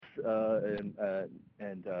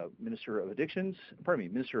and Minister of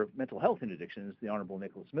Minister of Mental Health and Addictions, the Honourable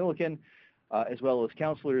Nicholas Milliken, as well as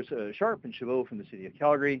Councillors Sharp and Chabot from the City of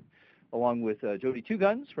Calgary, along with Jody Two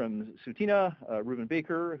Guns from Sutina, Reuben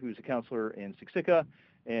Baker, who's a councillor in Siksika,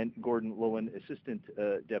 and Gordon Lowen, Assistant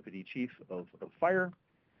Deputy Chief of Fire,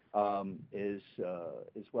 as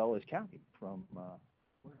well as Kathy from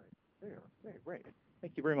right.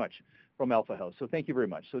 Thank you very much, from Alpha House. So thank you very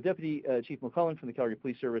much. So Deputy Chief McClellan from the Calgary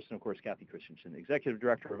Police Service, and of course Kathy Christensen, Executive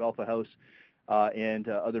Director of Alpha House, and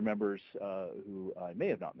other members who I may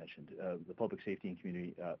have not mentioned, the Public Safety and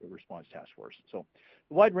Community Response Task Force. So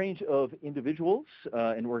a wide range of individuals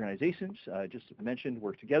and organizations, just mentioned,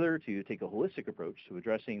 work together to take a holistic approach to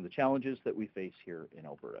addressing the challenges that we face here in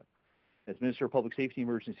Alberta. As Minister of Public Safety and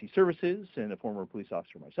Emergency Services and a former police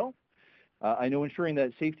officer myself, I know ensuring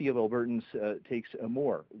that safety of Albertans takes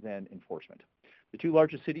more than enforcement. The two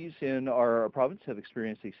largest cities in our province have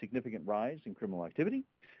experienced a significant rise in criminal activity.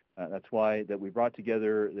 That's why that we brought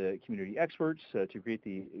together the community experts to create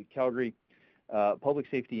the Calgary Public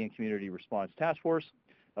Safety and Community Response Task Force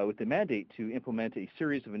with the mandate to implement a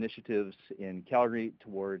series of initiatives in Calgary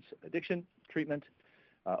towards addiction treatment,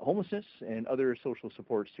 homelessness, and other social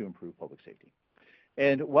supports to improve public safety.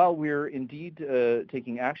 And while we're indeed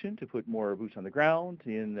taking action to put more boots on the ground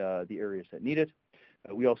in the areas that need it,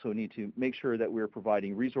 we also need to make sure that we're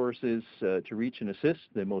providing resources to reach and assist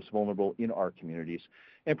the most vulnerable in our communities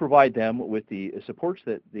and provide them with the supports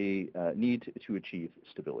that they need to achieve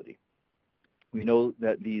stability. We know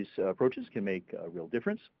that these approaches can make a real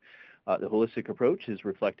difference. The holistic approach is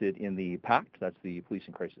reflected in the PACT, that's the Police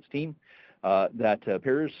and Crisis Team, that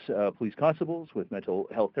pairs police constables with mental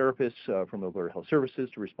health therapists from Alberta Health Services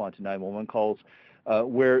to respond to 911 calls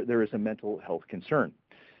where there is a mental health concern.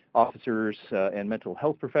 Officers and mental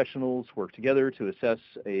health professionals work together to assess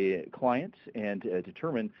a client and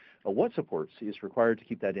determine what supports is required to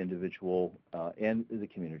keep that individual and the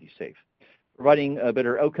community safe. Providing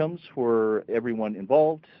better outcomes for everyone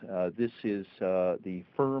involved, this is the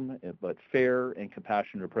firm but fair and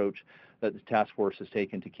compassionate approach that the task force has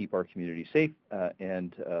taken to keep our community safe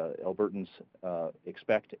and Albertans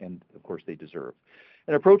expect and, of course, they deserve.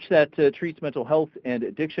 An approach that treats mental health and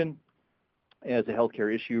addiction as a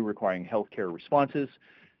healthcare issue requiring healthcare responses.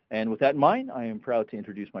 And with that in mind, I am proud to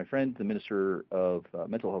introduce my friend, the Minister of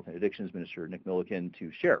Mental Health and Addictions, Minister Nick Milliken,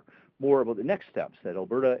 to share more about the next steps that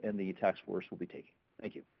Alberta and the task force will be taking.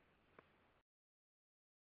 Thank you.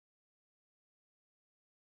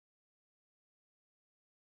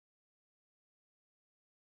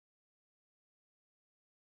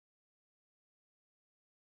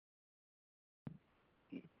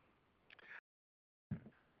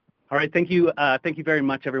 All right, thank you. Thank you very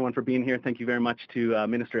much, everyone, for being here. Thank you very much to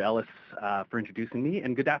Minister Ellis for introducing me,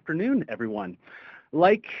 and good afternoon, everyone.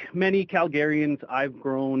 Like many Calgarians, I've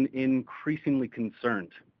grown increasingly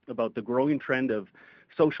concerned about the growing trend of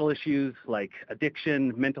social issues like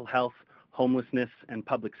addiction, mental health, homelessness, and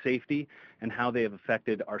public safety, and how they have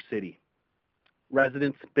affected our city.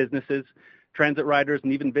 Residents, businesses, transit riders,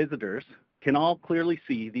 and even visitors can all clearly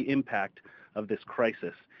see the impact of this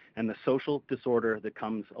crisis and the social disorder that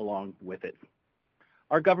comes along with it.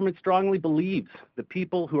 Our government strongly believes the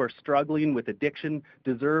people who are struggling with addiction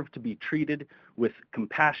deserve to be treated with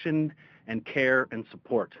compassion and care and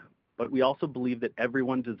support. But we also believe that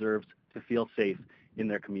everyone deserves to feel safe in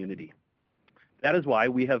their community. That is why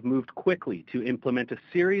we have moved quickly to implement a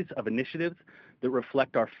series of initiatives that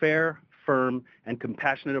reflect our fair, firm, and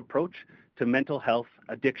compassionate approach to mental health,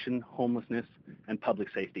 addiction, homelessness, and public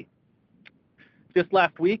safety. Just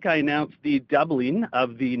last week, I announced the doubling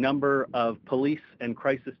of the number of police and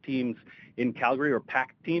crisis teams in Calgary, or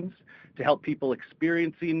PACT teams, to help people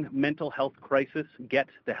experiencing mental health crisis get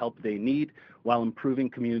the help they need while improving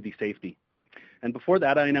community safety. And before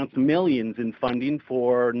that, I announced millions in funding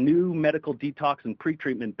for new medical detox and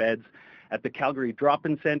pretreatment beds at the Calgary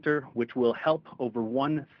Drop-In Centre, which will help over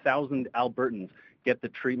 1,000 Albertans get the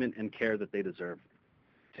treatment and care that they deserve.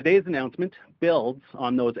 Today's announcement builds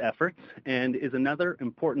on those efforts and is another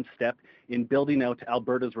important step in building out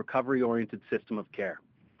Alberta's recovery-oriented system of care.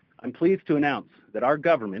 I'm pleased to announce that our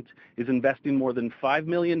government is investing more than $5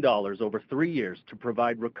 million over 3 years to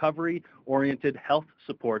provide recovery-oriented health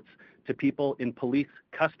supports to people in police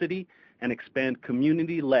custody and expand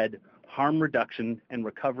community-led harm reduction and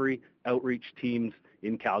recovery outreach teams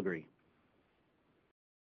in Calgary.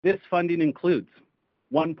 This funding includes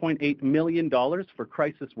 $1.8 million for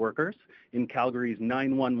crisis workers in Calgary's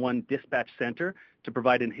 911 dispatch center to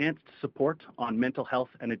provide enhanced support on mental health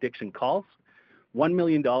and addiction calls, $1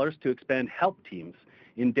 million to expand help teams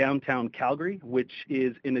in downtown Calgary, which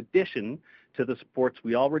is in addition to the supports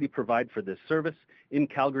we already provide for this service. In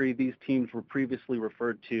Calgary, these teams were previously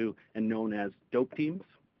referred to and known as DOPE teams.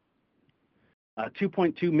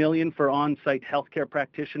 $2.2 million for on-site healthcare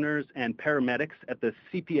practitioners and paramedics at the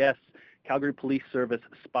CPS Calgary Police Service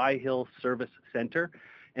Spy Hill Service Center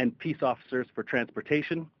and peace officers for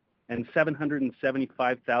transportation, and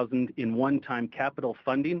 $775,000 in one-time capital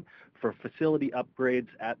funding for facility upgrades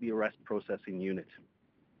at the arrest processing unit.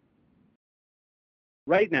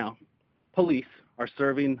 Right now, police are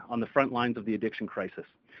serving on the front lines of the addiction crisis.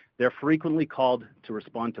 They're frequently called to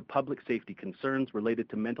respond to public safety concerns related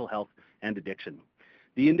to mental health and addiction.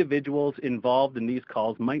 The individuals involved in these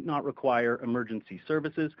calls might not require emergency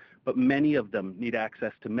services, but many of them need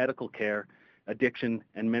access to medical care, addiction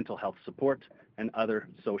and mental health support, and other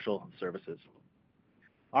social services.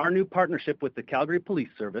 Our new partnership with the Calgary Police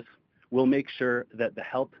Service will make sure that the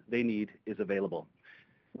help they need is available.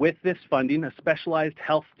 With this funding, a specialized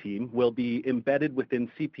health team will be embedded within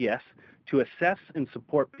CPS to assess and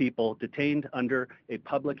support people detained under a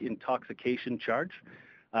public intoxication charge.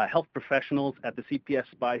 Health professionals at the CPS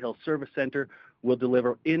Spy Hill Service Center will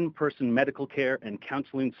deliver in-person medical care and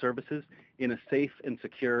counseling services in a safe and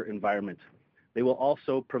secure environment. They will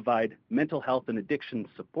also provide mental health and addiction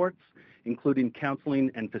supports, including counseling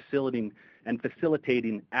and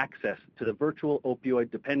facilitating access to the virtual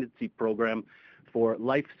opioid dependency program for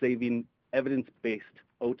life-saving, evidence-based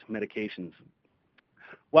OAT medications.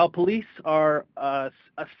 While police are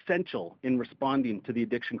essential in responding to the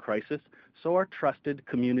addiction crisis, so are trusted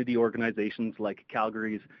community organizations like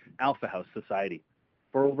Calgary's Alpha House Society.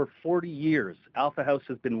 For over 40 years, Alpha House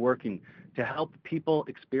has been working to help people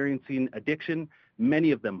experiencing addiction,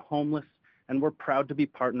 many of them homeless, and we're proud to be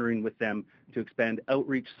partnering with them to expand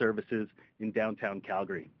outreach services in downtown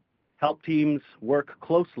Calgary. Help teams work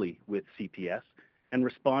closely with CPS and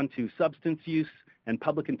respond to substance use and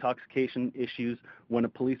public intoxication issues when a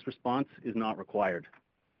police response is not required.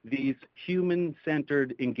 These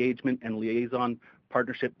human-centered engagement and liaison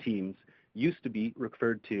partnership teams used to be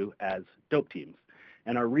referred to as DOPE teams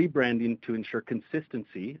and are rebranding to ensure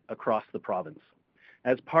consistency across the province.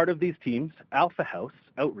 As part of these teams, Alpha House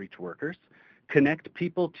outreach workers connect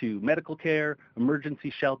people to medical care,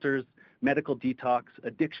 emergency shelters, medical detox,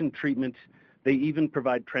 addiction treatment. They even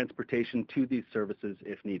provide transportation to these services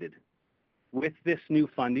if needed. With this new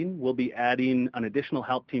funding, we'll be adding an additional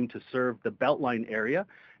help team to serve the Beltline area,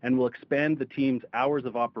 and we'll expand the team's hours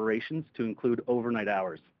of operations to include overnight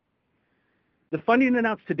hours. The funding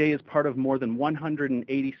announced today is part of more than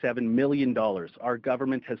 $187 million our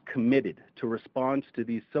government has committed to respond to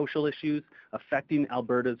these social issues affecting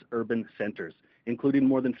Alberta's urban centres, including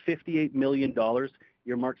more than $58 million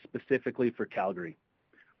earmarked specifically for Calgary.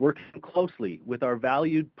 Working closely with our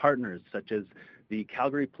valued partners such as the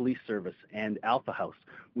Calgary Police Service and Alpha House,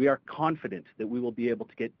 we are confident that we will be able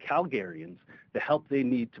to get Calgarians the help they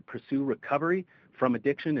need to pursue recovery from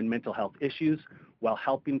addiction and mental health issues while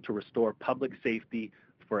helping to restore public safety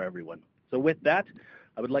for everyone. So with that,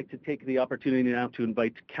 I would like to take the opportunity now to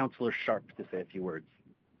invite Councillor Sharp to say a few words.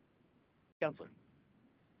 Councillor.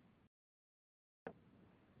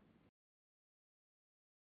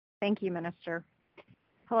 Thank you, Minister.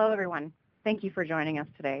 Hello, everyone. Thank you for joining us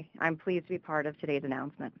today. I'm pleased to be part of today's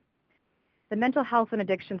announcement. The mental health and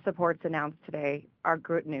addiction supports announced today are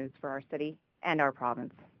good news for our city and our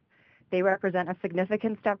province. They represent a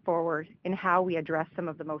significant step forward in how we address some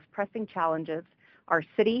of the most pressing challenges our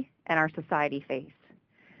city and our society face.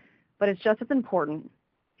 But it's just as important,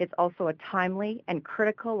 it's also a timely and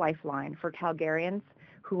critical lifeline for Calgarians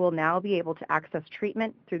who will now be able to access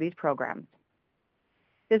treatment through these programs.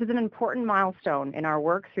 This is an important milestone in our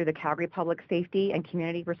work through the Calgary Public Safety and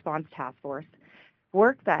Community Response Task Force,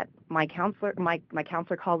 work that my councillor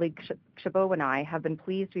colleague Chabot and I have been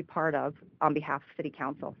pleased to be part of on behalf of City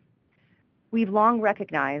Council. We've long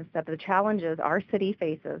recognized that the challenges our city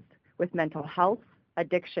faces with mental health,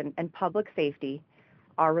 addiction, and public safety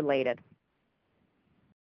are related.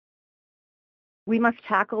 We must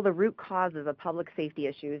tackle the root causes of public safety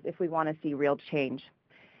issues if we want to see real change.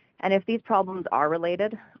 And if these problems are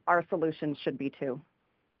related, our solutions should be too.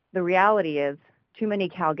 The reality is, too many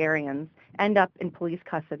Calgarians end up in police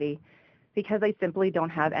custody because they simply don't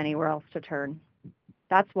have anywhere else to turn.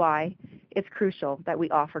 That's why it's crucial that we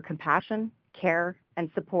offer compassion, care,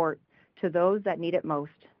 and support to those that need it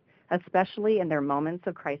most, especially in their moments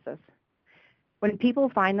of crisis. When people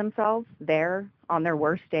find themselves there on their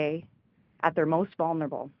worst day, at their most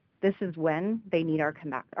vulnerable, this is when they need our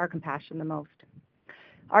compassion the most.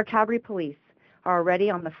 Our Calgary police are already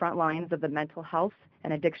on the front lines of the mental health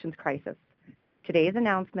and addictions crisis. Today's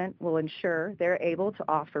announcement will ensure they're able to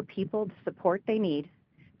offer people the support they need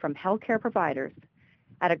from healthcare providers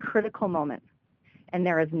at a critical moment, and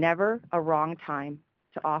there is never a wrong time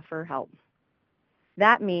to offer help.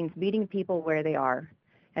 That means meeting people where they are,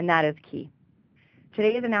 and that is key.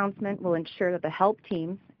 Today's announcement will ensure that the help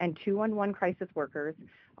teams and 211 crisis workers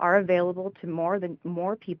are available to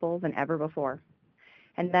more people than ever before,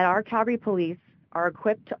 and that our Calgary Police are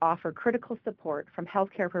equipped to offer critical support from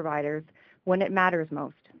healthcare providers when it matters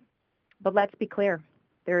most. But let's be clear,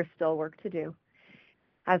 there is still work to do.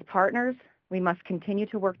 As partners, we must continue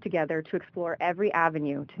to work together to explore every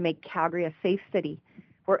avenue to make Calgary a safe city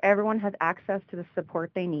where everyone has access to the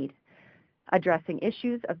support they need. Addressing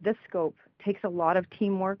issues of this scope takes a lot of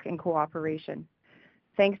teamwork and cooperation.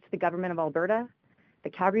 Thanks to the Government of Alberta, the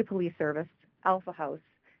Calgary Police Service, Alpha House,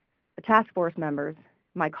 the task force members,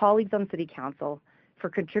 my colleagues on City Council for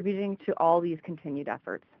contributing to all these continued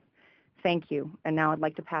efforts. Thank you. And now I'd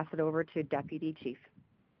like to pass it over to Deputy Chief.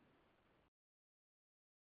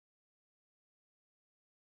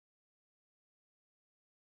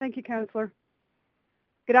 Thank you, Councillor.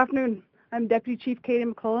 Good afternoon. I'm Deputy Chief Katie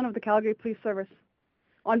McCullen of the Calgary Police Service.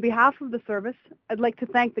 On behalf of the service, I'd like to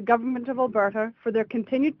thank the Government of Alberta for their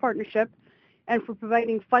continued partnership and for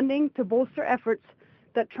providing funding to bolster efforts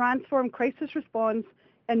that transform crisis response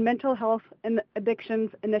and mental health and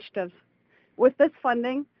addictions initiatives. With this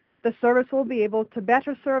funding, the service will be able to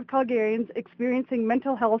better serve Calgarians experiencing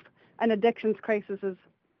mental health and addictions crises.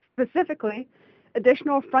 Specifically,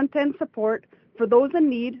 additional front-end support for those in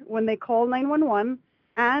need when they call 911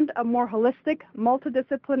 and a more holistic,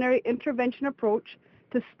 multidisciplinary intervention approach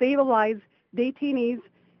to stabilize detainees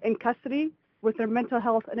in custody with their mental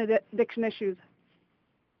health and addiction issues.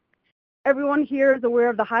 Everyone here is aware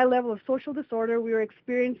of the high level of social disorder we are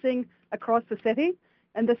experiencing across the city,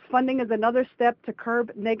 and this funding is another step to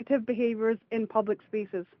curb negative behaviors in public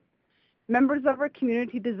spaces. Members of our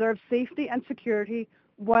community deserve safety and security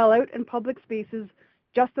while out in public spaces,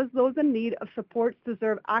 just as those in need of support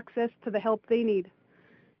deserve access to the help they need.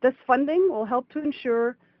 This funding will help to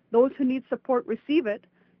ensure those who need support receive it,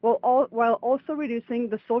 while also reducing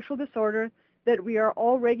the social disorder that we are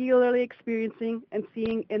all regularly experiencing and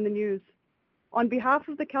seeing in the news. On behalf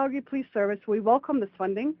of the Calgary Police Service, we welcome this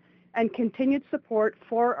funding and continued support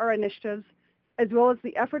for our initiatives, as well as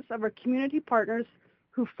the efforts of our community partners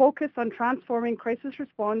who focus on transforming crisis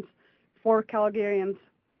response for Calgarians.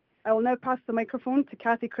 I will now pass the microphone to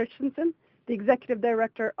Kathy Christensen, the Executive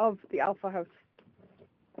Director of the Alpha House.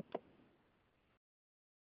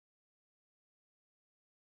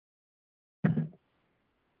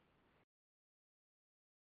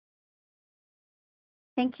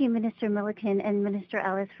 Thank you, Minister Milliken and Minister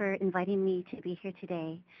Ellis, for inviting me to be here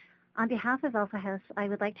today. On behalf of Alpha House, I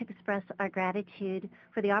would like to express our gratitude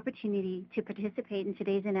for the opportunity to participate in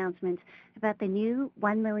today's announcement about the new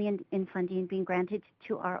 $1 million in funding being granted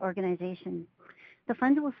to our organization. The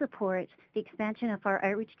fund will support the expansion of our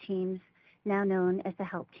outreach teams, now known as the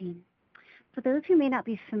HELP team. For those who may not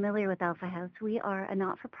be familiar with Alpha House, we are a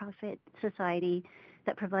not-for-profit society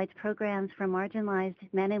that provides programs for marginalized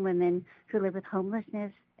men and women who live with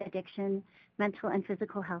homelessness, addiction, mental and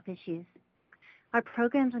physical health issues. Our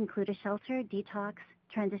programs include a shelter, detox,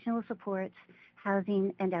 transitional supports,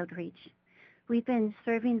 housing, and outreach. We've been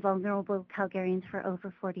serving vulnerable Calgarians for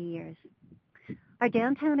over 40 years. Our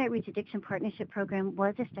Downtown Outreach Addiction Partnership Program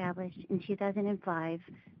was established in 2005,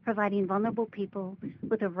 providing vulnerable people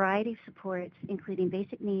with a variety of supports, including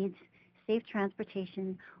basic needs, safe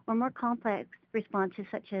transportation, or more complex responses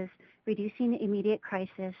such as reducing immediate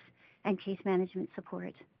crisis and case management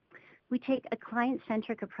support. We take a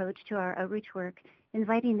client-centric approach to our outreach work,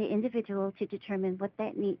 inviting the individual to determine what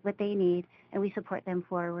they need, and we support them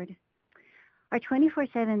forward. Our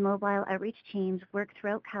 24/7 mobile outreach teams work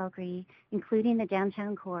throughout Calgary, including the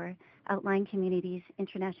downtown core, outlying communities,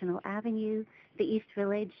 International Avenue, the East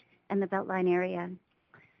Village, and the Beltline area,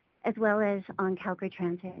 as well as on Calgary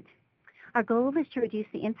Transit. Our goal is to reduce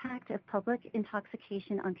the impact of public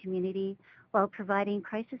intoxication on community while providing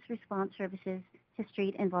crisis response services to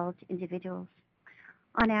street-involved individuals.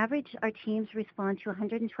 On average, our teams respond to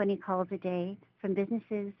 120 calls a day from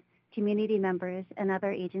businesses, community members, and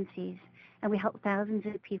other agencies, and we help thousands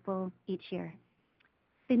of people each year.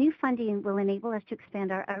 The new funding will enable us to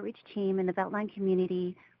expand our outreach team in the Beltline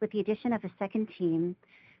community with the addition of a second team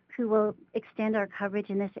who will extend our coverage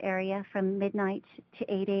in this area from midnight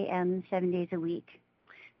to 8 a.m. 7 days a week.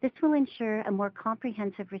 This will ensure a more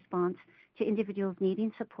comprehensive response to individuals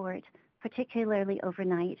needing support, particularly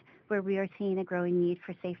overnight, where we are seeing a growing need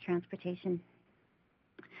for safe transportation.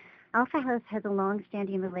 Alpha House has a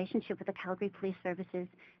long-standing relationship with the Calgary Police Services,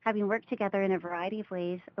 having worked together in a variety of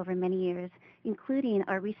ways over many years, including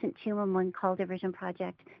our recent 211 call diversion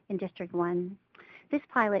project in District 1. This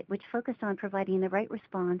pilot, which focused on providing the right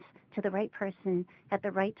response to the right person at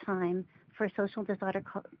the right time for social disorder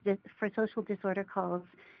calls,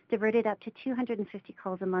 diverted up to 250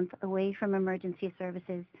 calls a month away from emergency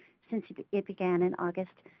services since it began in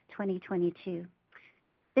August 2022.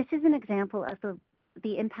 This is an example of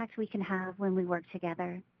the impact we can have when we work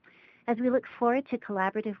together. As we look forward to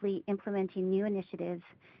collaboratively implementing new initiatives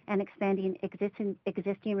and expanding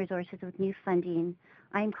existing resources with new funding,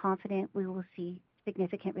 I am confident we will see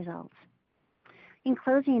significant results. In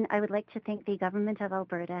closing, I would like to thank the Government of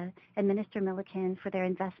Alberta and Minister Milliken for their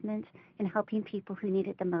investment in helping people who need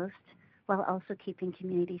it the most, while also keeping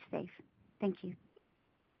communities safe. Thank you.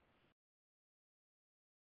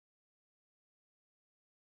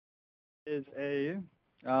 Is a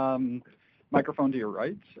microphone to your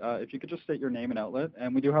right. If you could just state your name and outlet.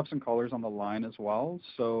 And we do have some callers on the line as well.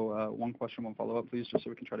 So one question, one follow-up, please, just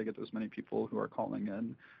so we can try to get to as many people who are calling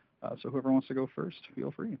in. So whoever wants to go first,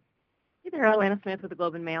 feel free. Hey there, Alana Smith with the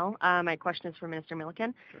Globe and Mail. My question is for Minister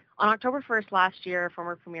Milliken. Sure. On October 1st last year,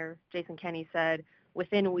 former Premier Jason Kenney said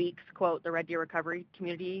within weeks, quote, the Red Deer recovery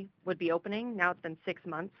community would be opening. Now it's been 6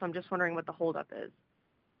 months, so I'm just wondering what the holdup is.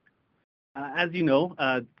 As you know,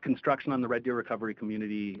 construction on the Red Deer recovery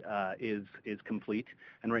community is complete,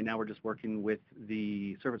 and right now we're just working with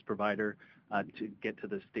the service provider to get to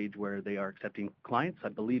the stage where they are accepting clients. I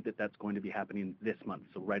believe that that's going to be happening this month,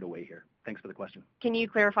 so right away here. Thanks for the question. Can you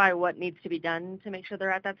clarify what needs to be done to make sure they're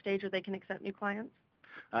at that stage where they can accept new clients?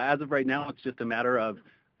 As of right now, it's just a matter of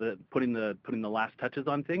putting the last touches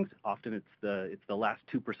on things. Often it's the last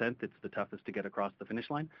 2% that's the toughest to get across the finish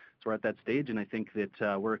line. So we're at that stage, and I think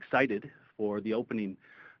that we're excited for the opening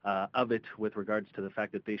of it with regards to the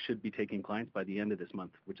fact that they should be taking clients by the end of this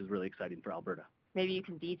month, which is really exciting for Alberta. Maybe you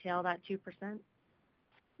can detail that 2%?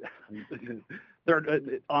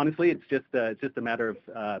 Honestly, it's just a matter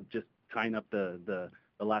of just tying up the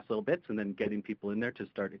last little bits and then getting people in there to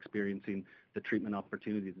start experiencing the treatment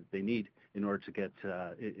opportunities that they need in order to get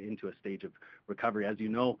into a stage of recovery. As you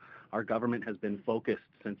know, our government has been focused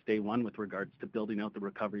since day one with regards to building out the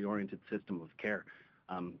recovery-oriented system of care.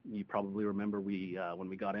 You probably remember when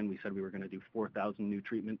we got in, we said we were going to do 4,000 new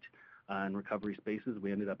treatment and recovery spaces.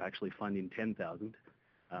 We ended up actually funding 10,000.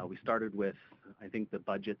 We started with, I think the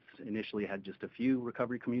budgets initially had just a few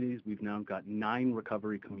recovery communities. We've now got 9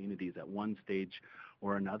 recovery communities at one stage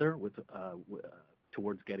or another with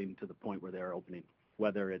towards getting to the point where they're opening,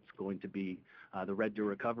 whether it's going to be the Red Deer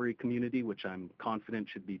recovery community, which I'm confident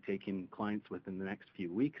should be taking clients within the next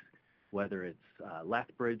few weeks, whether it's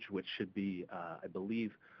Lethbridge, which should be, I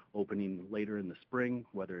believe, opening later in the spring,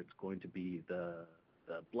 whether it's going to be the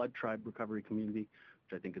Blood Tribe recovery community,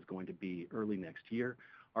 which I think is going to be early next year.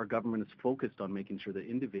 Our government is focused on making sure that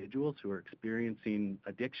individuals who are experiencing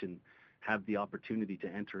addiction have the opportunity to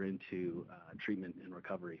enter into treatment and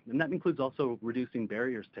recovery. And that includes also reducing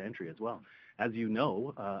barriers to entry as well. As you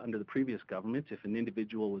know, under the previous government, if an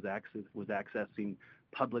individual was accessing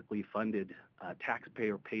publicly funded,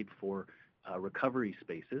 taxpayer paid for recovery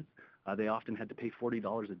spaces, they often had to pay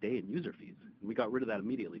 $40 a day in user fees. And we got rid of that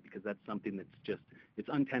immediately because that's something that's just, it's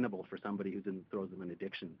untenable for somebody who's in the throes of an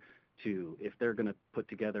addiction to, if they're going to put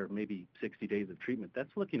together maybe 60 days of treatment, that's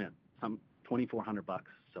looking at some $2,400.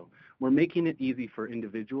 So we're making it easy for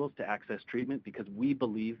individuals to access treatment because we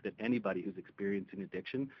believe that anybody who's experiencing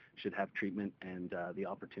addiction should have treatment and the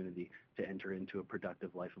opportunity to enter into a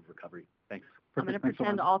productive life of recovery. Thanks. I'm going to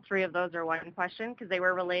pretend all 3 of those are one question because they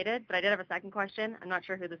were related, but I did have a second question. I'm not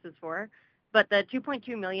sure who this is for. But the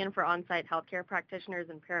 $2.2 million for on-site healthcare practitioners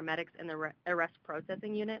and paramedics in the arrest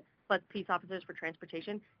processing unit, plus peace officers for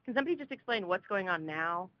transportation, can somebody just explain what's going on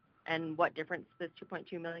now and what difference this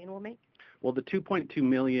 $2.2 million will make? Well, the $2.2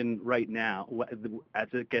 million right now, as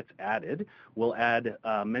it gets added, will add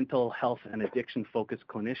mental health and addiction-focused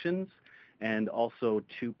clinicians and also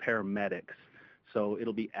 2 paramedics. So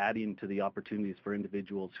it'll be adding to the opportunities for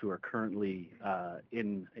individuals who are currently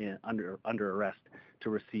under arrest to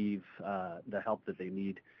receive the help that they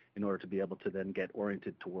need in order to be able to then get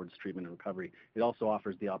oriented towards treatment and recovery. It also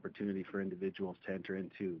offers the opportunity for individuals to enter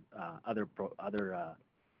into other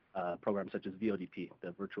programs such as VODP,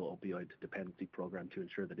 the Virtual Opioid Dependency Program, to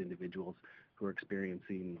ensure that individuals who are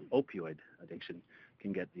experiencing opioid addiction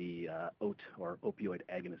can get the OAT or opioid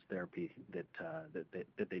agonist therapy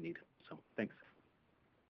that they need. So thanks.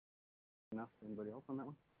 Anybody else on that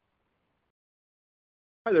one?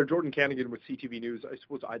 Hi there, Jordan Canigan with CTV News. I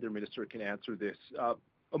suppose either minister can answer this.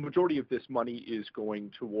 a majority of this money is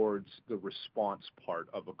going towards the response part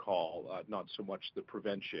of a call, not so much the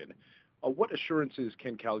prevention. What assurances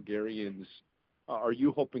can Calgarians, are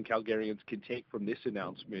you hoping Calgarians can take from this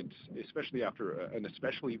announcement, especially after an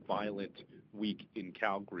especially violent week in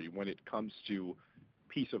Calgary, when it comes to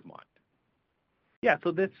peace of mind? Yeah,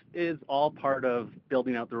 so this is all part of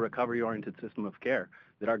building out the recovery-oriented system of care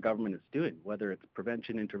that our government is doing, whether it's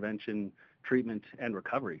prevention, intervention, treatment, and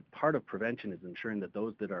recovery. Part of prevention is ensuring that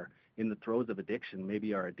those that are in the throes of addiction,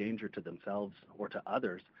 maybe are a danger to themselves or to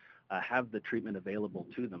others, have the treatment available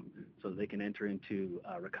to them so they can enter into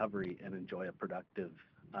recovery and enjoy a productive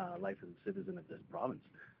life as a citizen of this province.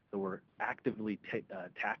 So we're actively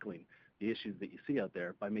tackling the issues that you see out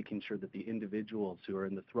there by making sure that the individuals who are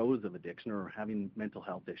in the throes of addiction or having mental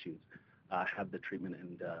health issues have the treatment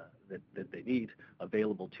and that they need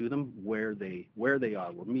available to them where they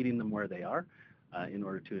are. We're meeting them where they are in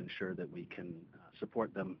order to ensure that we can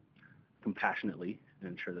support them compassionately and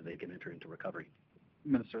ensure that they can enter into recovery.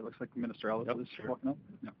 Minister, it looks like Minister Ellis is walking up.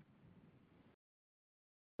 Yeah.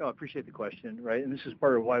 No, I appreciate the question, right? And this is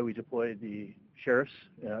part of why we deployed the sheriffs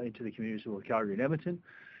into the communities of Calgary and Edmonton.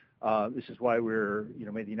 This is why we're,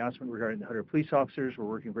 made the announcement regarding the 100 police officers. We're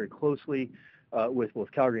working very closely with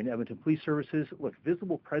both Calgary and Edmonton police services. Look,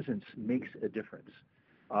 visible presence makes a difference.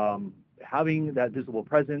 Having that visible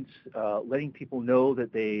presence, letting people know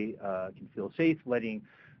that they can feel safe, letting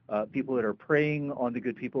people that are preying on the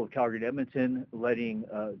good people of Calgary and Edmonton, letting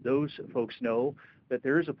those folks know that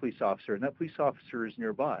there is a police officer and that police officer is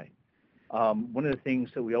nearby. One of the things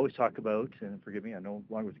that we always talk about, and forgive me, I no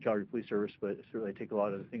longer with the Calgary Police Service, but certainly I take a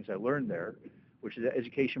lot of the things I learned there, which is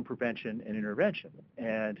education, prevention, and intervention.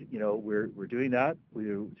 And, we're doing that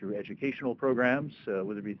through educational programs,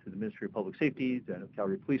 whether it be through the Ministry of Public Safety, the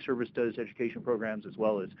Calgary Police Service does education programs, as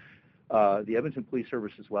well as the Edmonton Police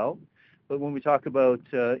Service as well. But when we talk about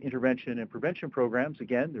intervention and prevention programs,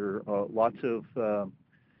 again, there are lots of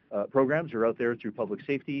programs are out there through public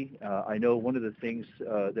safety. I know one of the things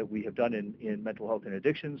that we have done in mental health and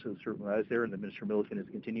addictions, and certainly I was there and the Minister Milliken has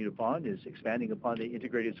continued upon, is expanding upon the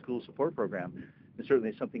integrated school support program. And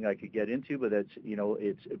certainly something I could get into, but that's,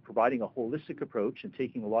 it's providing a holistic approach and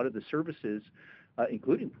taking a lot of the services,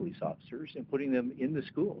 including police officers, and putting them in the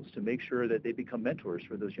schools to make sure that they become mentors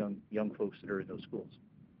for those young folks that are in those schools.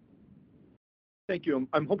 Thank you.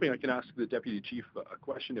 I'm hoping I can ask the Deputy Chief a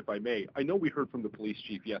question, if I may. I know we heard from the Police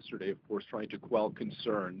Chief yesterday, of course, trying to quell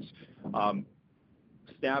concerns.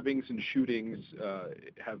 Stabbings and shootings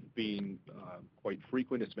have been quite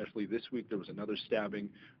frequent, especially this week. There was another stabbing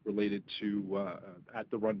related to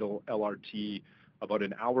at the Rundle LRT about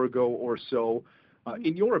an hour ago or so.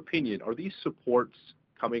 In your opinion, are these supports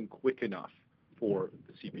coming quick enough for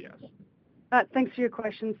the CPS? Thanks for your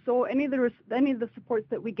question. So any of the supports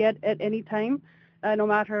that we get at any time, no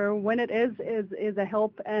matter when it is a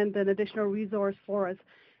help and an additional resource for us.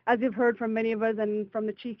 As you've heard from many of us and from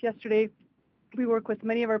the Chief yesterday, we work with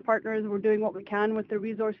many of our partners. We're doing what we can with the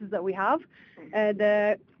resources that we have.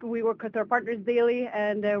 And we work with our partners daily,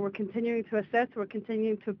 and we're continuing to assess. We're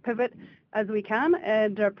continuing to pivot as we can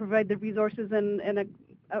and provide the resources in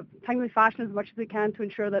a timely fashion as much as we can to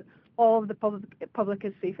ensure that all of the public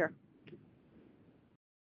is safe here.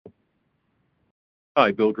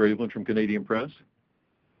 Hi, Bill Graveland from Canadian Press.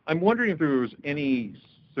 I'm wondering if there was any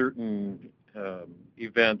certain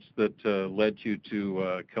events that led you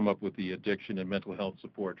to come up with the addiction and mental health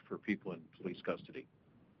support for people in police custody.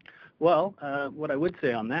 Well, what I would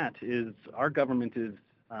say on that is our government is,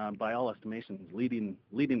 by all estimations, leading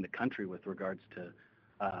the country with regards to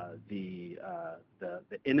the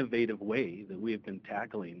innovative way that we have been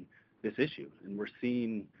tackling this issue, and we're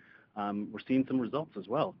seeing some results as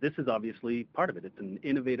well. This is obviously part of it. It's an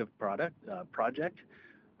innovative project,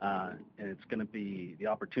 and it's going to be the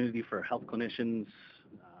opportunity for health clinicians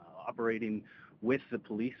operating with the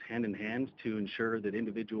police hand in hand to ensure that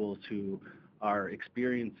individuals who are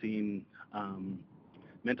experiencing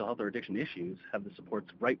mental health or addiction issues have the supports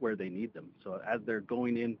right where they need them. So as they're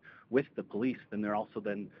going in with the police, then they're also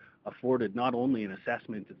then afforded not only an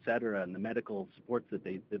assessment, et cetera, and the medical supports that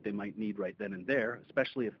they might need right then and there,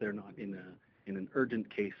 especially if they're not in an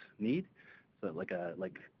urgent case need, so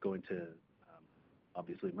like going to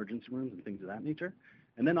obviously emergency rooms and things of that nature,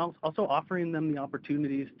 and then also offering them the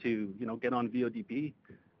opportunities to get on VODP.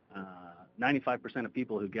 95% of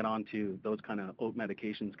people who get onto those kind of OAT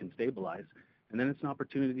medications can stabilize, and then it's an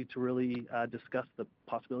opportunity to really discuss the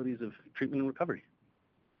possibilities of treatment and recovery.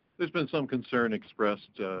 There's been some concern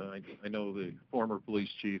expressed. I know the former police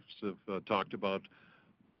chiefs have talked about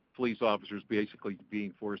police officers basically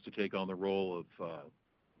being forced to take on the role of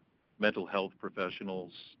mental health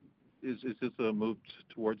professionals Is this a move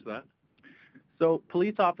towards that? So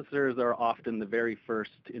police officers are often the very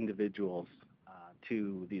first individuals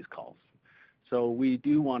to these calls. So we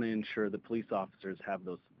do want to ensure that police officers have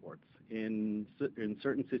those supports. In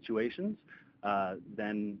certain situations,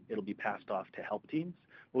 then it'll be passed off to help teams.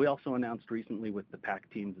 But we also announced recently with the PAC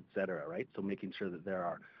teams, et cetera, right? So making sure that there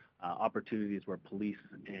are opportunities where police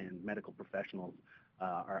and medical professionals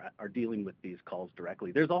are dealing with these calls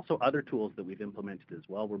directly. There's also other tools that we've implemented as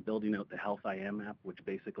well. We're building out the Health IM app, which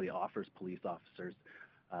basically offers police officers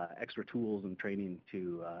extra tools and training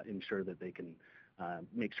to ensure that they can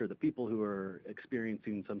make sure that people who are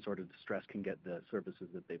experiencing some sort of distress can get the services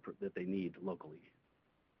that they need locally.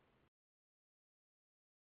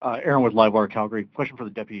 Aaron with Livewire Calgary. Question for the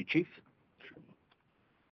Deputy Chief.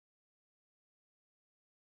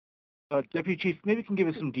 Deputy Chief, maybe you can give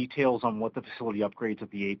us some details on what the facility upgrades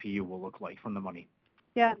at the APU will look like from the money.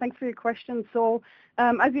 Yeah, thanks for your question. So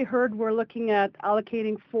as you heard, we're looking at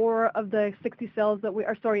allocating 4 of the 60 cells that we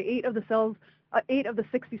are, sorry, 8 of the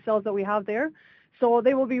 60 cells that we have there. So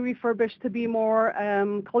they will be refurbished to be more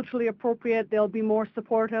culturally appropriate. They'll be more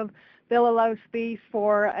supportive. They'll allow space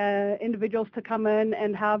for individuals to come in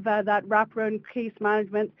and have that wraparound case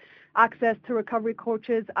management, access to recovery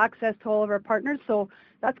coaches, access to all of our partners. So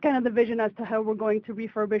that's kind of the vision as to how we're going to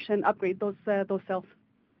refurbish and upgrade those cells.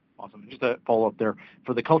 Awesome. Just a follow-up there.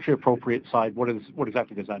 For the culturally appropriate side, what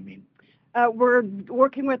exactly does that mean? We're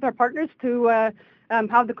working with our partners to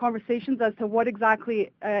have the conversations as to what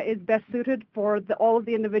exactly is best suited for all of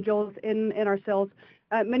the individuals in our cells.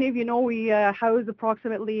 Many of you know we house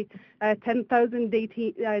approximately 10,000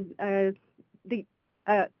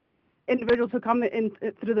 individuals who come in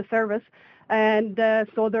through the service, and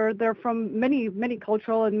so they're from many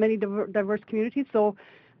cultural and many diverse communities. So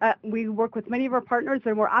we work with many of our partners,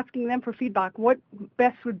 and we're asking them for feedback. What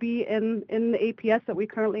best would be in the APS that we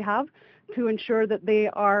currently have to ensure that they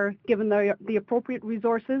are given the appropriate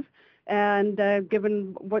resources and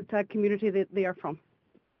given what community they are from.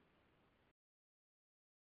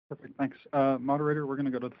 Perfect, thanks. Moderator, we're going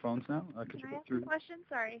to go to the phones now. Could you put through? Question?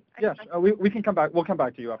 Sorry. Yes, we can come back. We'll come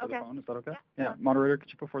back to you after Okay. the phone. Is that okay? Yeah. Moderator, could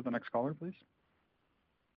you put forward the next caller, please?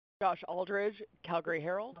 Josh Aldridge, Calgary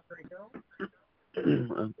Herald.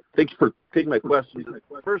 Thanks for taking my question.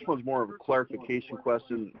 The first one's more of a clarification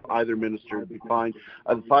question. Either minister would be fine.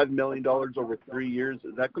 The $5 million over 3 years,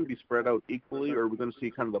 is that going to be spread out equally, or are we going to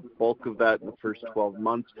see kind of the bulk of that in the first 12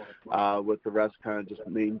 months with the rest kind of just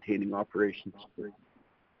maintaining operations?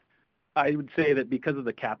 I would say that because of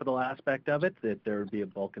the capital aspect of it, that there would be a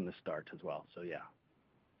bulk in the start as well. So yeah.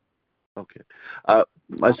 Okay.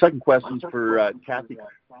 My second question is for Kathy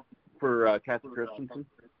Christensen.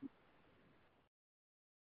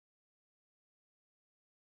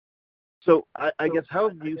 So I guess how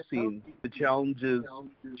have you seen the challenges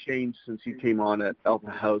change since you came on at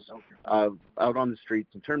Alpha House out on the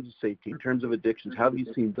streets in terms of safety, in terms of addictions? How have you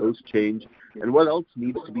seen those change, and what else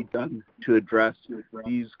needs to be done to address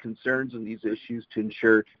these concerns and these issues to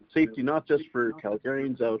ensure safety not just for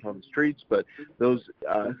Calgarians out on the streets, but those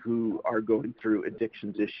who are going through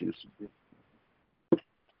addictions issues?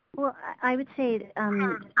 Well, I would say,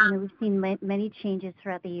 we've seen many changes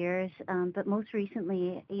throughout the years, but most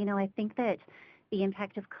recently, I think that the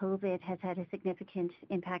impact of COVID has had a significant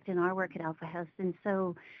impact in our work at Alpha House. And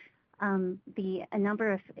so a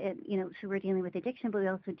number of, so we're dealing with addiction, but we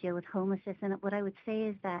also deal with homelessness. And what I would say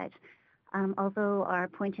is that although our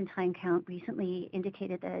point-in-time count recently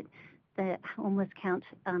indicated that the homeless count,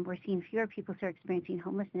 we're seeing fewer people who are experiencing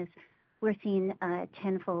homelessness, we're seeing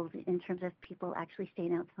tenfold in terms of people actually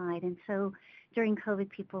staying outside. And so during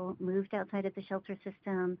COVID, people moved outside of the shelter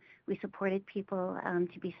system. We supported people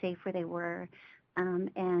to be safe where they were.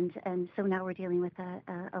 And so now we're dealing with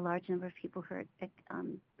a large number of people who are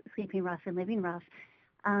sleeping rough and living rough.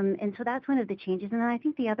 And so that's one of the changes. And then I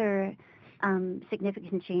think the other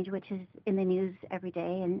significant change, which is in the news every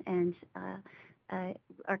day, and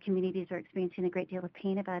our communities are experiencing a great deal of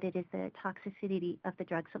pain about it, is the toxicity of the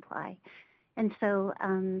drug supply. And so,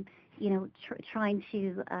 trying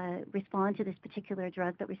to respond to this particular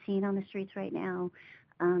drug that we're seeing on the streets right now.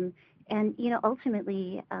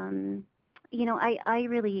 Ultimately, I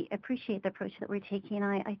really appreciate the approach that we're taking.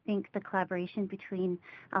 I think the collaboration between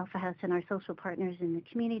Alpha House and our social partners in the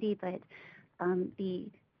community, but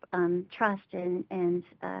the trust and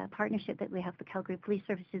partnership that we have with Calgary Police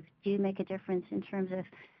Services do make a difference in terms of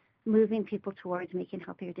moving people towards making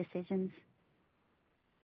healthier decisions.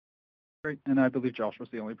 Great, and I believe Josh was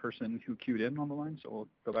the only person who queued in on the line, so we'll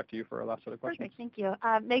go back to you for our last set of questions. Perfect, thank you.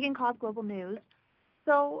 Megan Cobb, Global News.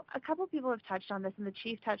 So a couple people have touched on this, and the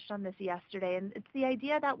chief touched on this yesterday, and it's the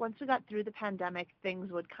idea that once we got through the pandemic,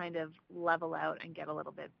 things would kind of level out and get a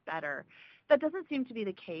little bit better. That doesn't seem to be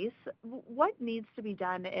the case. What needs to be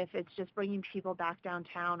done if it's just bringing people back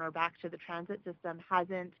downtown or back to the transit system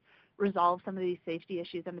hasn't resolved some of these safety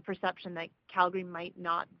issues and the perception that Calgary might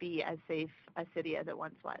not be as safe a city as it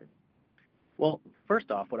once was? Well,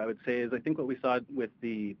 first off, what I would say is I think what we saw with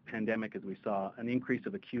the pandemic is we saw an increase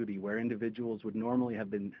of acuity where individuals would normally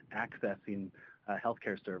have been accessing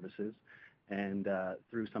healthcare services, and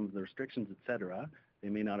through some of the restrictions, et cetera, they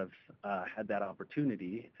may not have had that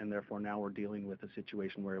opportunity, and therefore now we're dealing with a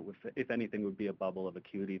situation where it would, if anything, would be a bubble of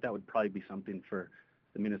acuity. That would probably be something for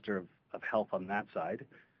the Minister of Health on that side.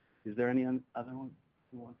 Is there any other one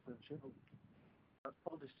who wants to share?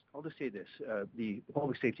 I'll just say this, the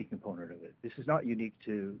public safety component of it. This is not unique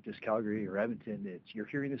to just Calgary or Edmonton. You're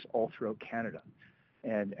hearing this all throughout Canada.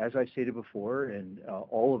 And as I stated before, and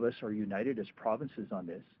all of us are united as provinces on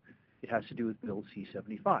this, it has to do with Bill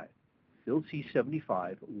C-75. Bill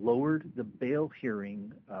C-75 lowered the bail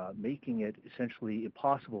hearing, making it essentially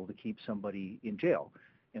impossible to keep somebody in jail.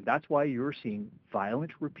 And that's why you're seeing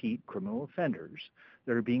violent repeat criminal offenders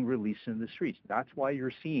that are being released in the streets. That's why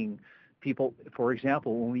you're seeing people, for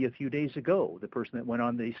example, only a few days ago, the person that went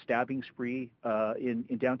on the stabbing spree in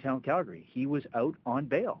downtown Calgary, he was out on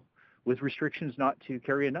bail with restrictions not to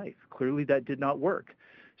carry a knife. Clearly that did not work.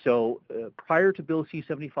 So prior to Bill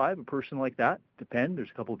C-75, a person like that, there's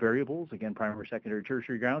a couple of variables, again, primary, secondary,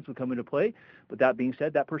 tertiary grounds would come into play. But that being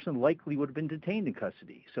said, that person likely would have been detained in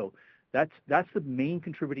custody. So that's the main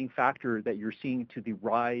contributing factor that you're seeing to the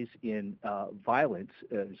rise in violence,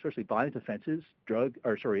 especially violent offenses,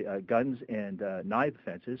 guns and knife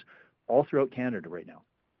offenses, all throughout Canada right now.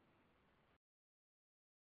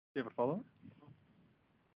 Do you have a follow-up?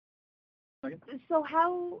 So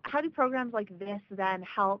how do programs like this then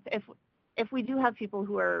help if we do have people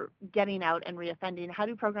who are getting out and reoffending? How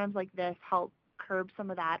do programs like this help curb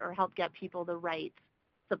some of that or help get people the right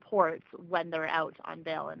supports when they're out on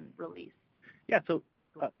bail and release? Yeah, so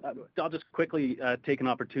I'll just quickly take an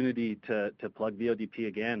opportunity to plug VODP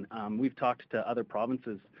again. We've talked to other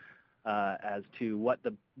provinces as to what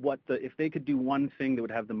if they could do one thing that would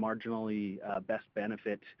have the marginally best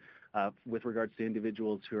benefit with regards to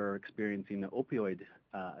individuals who are experiencing opioid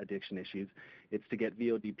addiction issues, it's to get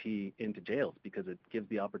VODP into jails because it gives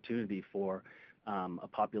the opportunity for a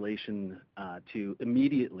population to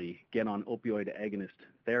immediately get on opioid agonist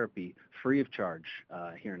therapy free of charge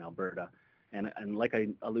here in Alberta. And like I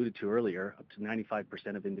alluded to earlier, up to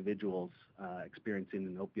 95% of individuals experiencing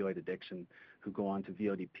an opioid addiction who go on to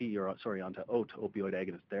VODP onto opioid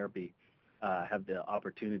agonist therapy have the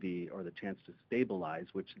opportunity or the chance to stabilize,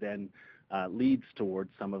 which then leads towards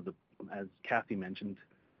some of the, as Kathy mentioned,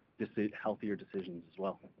 healthier decisions as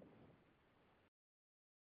well.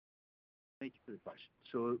 Thank you for the question.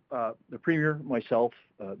 So the Premier, myself,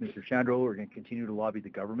 Mr. Chandro, are going to continue to lobby the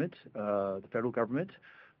government, the federal government.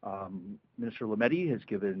 Minister Lametti has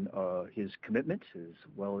given his commitment, as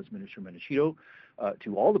well as Minister Menachito,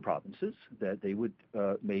 to all the provinces that they would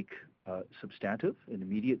make substantive and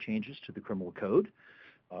immediate changes to the criminal code.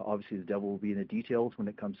 Obviously, the devil will be in the details when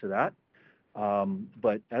it comes to that.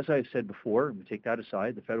 But as I've said before, and we take that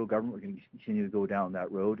aside, the federal government, we're going to continue to go down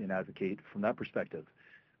that road and advocate from that perspective.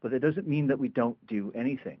 But that doesn't mean that we don't do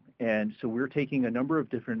anything. And so we're taking a number of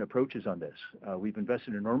different approaches on this. We've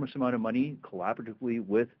invested an enormous amount of money collaboratively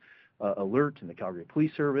with Alert and the Calgary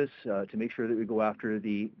Police Service to make sure that we go after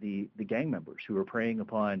the gang members who are preying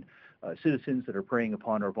upon citizens, that are preying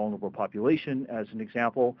upon our vulnerable population. As an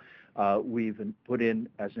example, we've put in,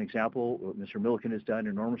 as an example, what Mr. Milliken has done, an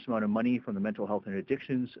enormous amount of money from the mental health and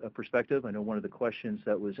addictions perspective. I know one of the questions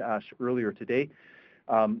that was asked earlier today,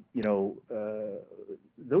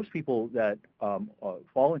 those people that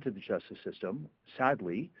fall into the justice system,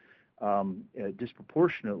 sadly,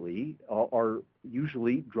 disproportionately are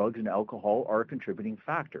usually drugs and alcohol are a contributing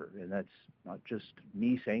factor. And that's not just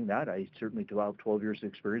me saying that. I certainly do have 12 years of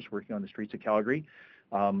experience working on the streets of Calgary.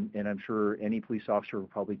 And I'm sure any police officer will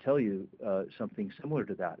probably tell you something similar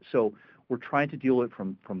to that. So we're trying to deal with it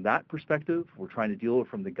from that perspective. We're trying to deal with it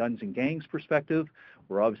from the guns and gangs perspective.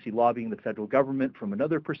 We're obviously lobbying the federal government from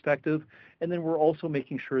another perspective. And then we're also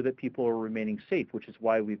making sure that people are remaining safe, which is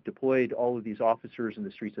why we've deployed all of these officers in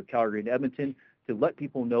the streets of Calgary and Edmonton to let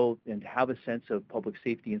people know and have a sense of public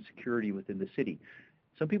safety and security within the city.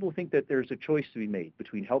 Some people think that there's a choice to be made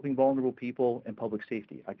between helping vulnerable people and public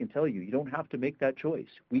safety. I can tell you, you don't have to make that choice.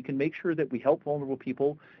 We can make sure that we help vulnerable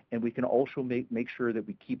people, and we can also make sure that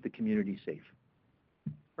we keep the community safe.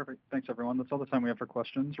 Perfect. Thanks, everyone. That's all the time we have for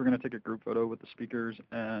questions. We're going to take a group photo with the speakers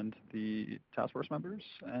and the task force members.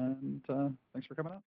 And thanks for coming out.